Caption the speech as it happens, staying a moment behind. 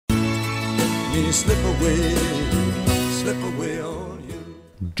slip away on you.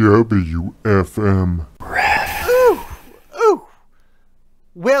 WFM. Ooh, ooh.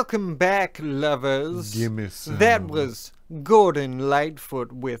 Welcome back, lovers. Gimme some. That was Gordon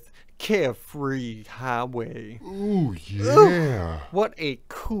Lightfoot with Carefree Highway. Ooh, yeah. Ooh, what a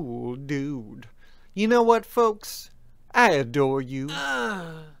cool dude. You know what, folks? I adore you.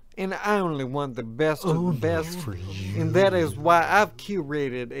 And I only want the best of the best for you. And that is why I've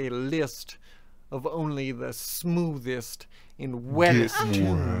curated a list of only the smoothest and wettest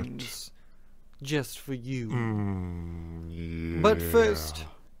tunes just for you. Yeah. But first,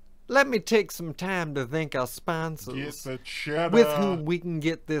 let me take some time to thank our sponsors, Get that cheddar. with whom we can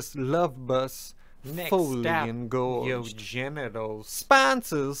get this love bus fully up, engorged. yo genitals.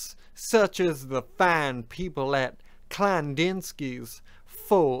 Sponsors such as the fine people at Kleindinsky's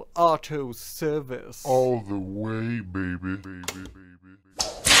Full Auto Service. All the way, baby.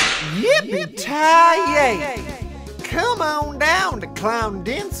 Yippee-ki-yay! Come on down to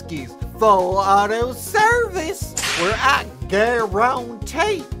Kleindinsky's Full Auto Service, where I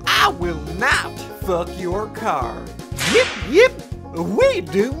guarantee I will not fuck your car. Yip, yip! We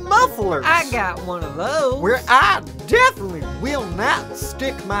do mufflers. I got one of those. Where I definitely will not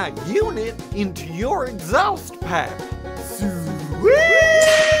stick my unit into your exhaust pipe. Sweet!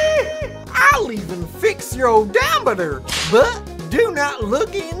 I'll even fix your odometer, but do not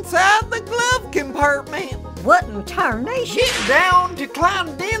look inside the glove compartment. What in tarnation? Get down to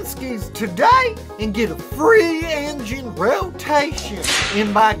Kleindinsky's today and get a free engine rotation.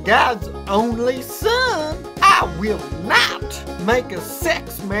 And by God's only son, I will not make a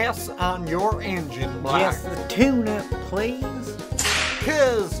sex mess on your engine block. Just the tune-up, please.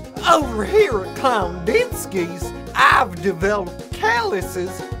 Cause over here at Kleindinsky's, I've developed calluses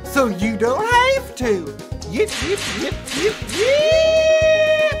so you don't have to. Yip, yip, yip, yip,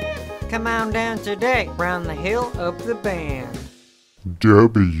 yip. Come on down today, round the hill, up the band.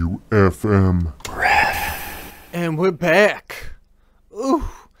 WFM. And we're back. Ooh,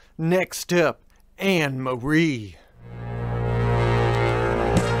 next up, Anne Marie.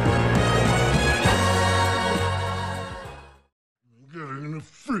 I'm gonna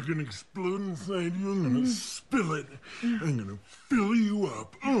freaking explode inside you. I'm gonna spill it. I'm gonna fill you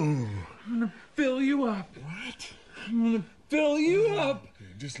up. Oh. I'm gonna fill you up. What? I'm gonna fill you up.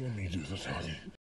 Okay, just let me do the talking.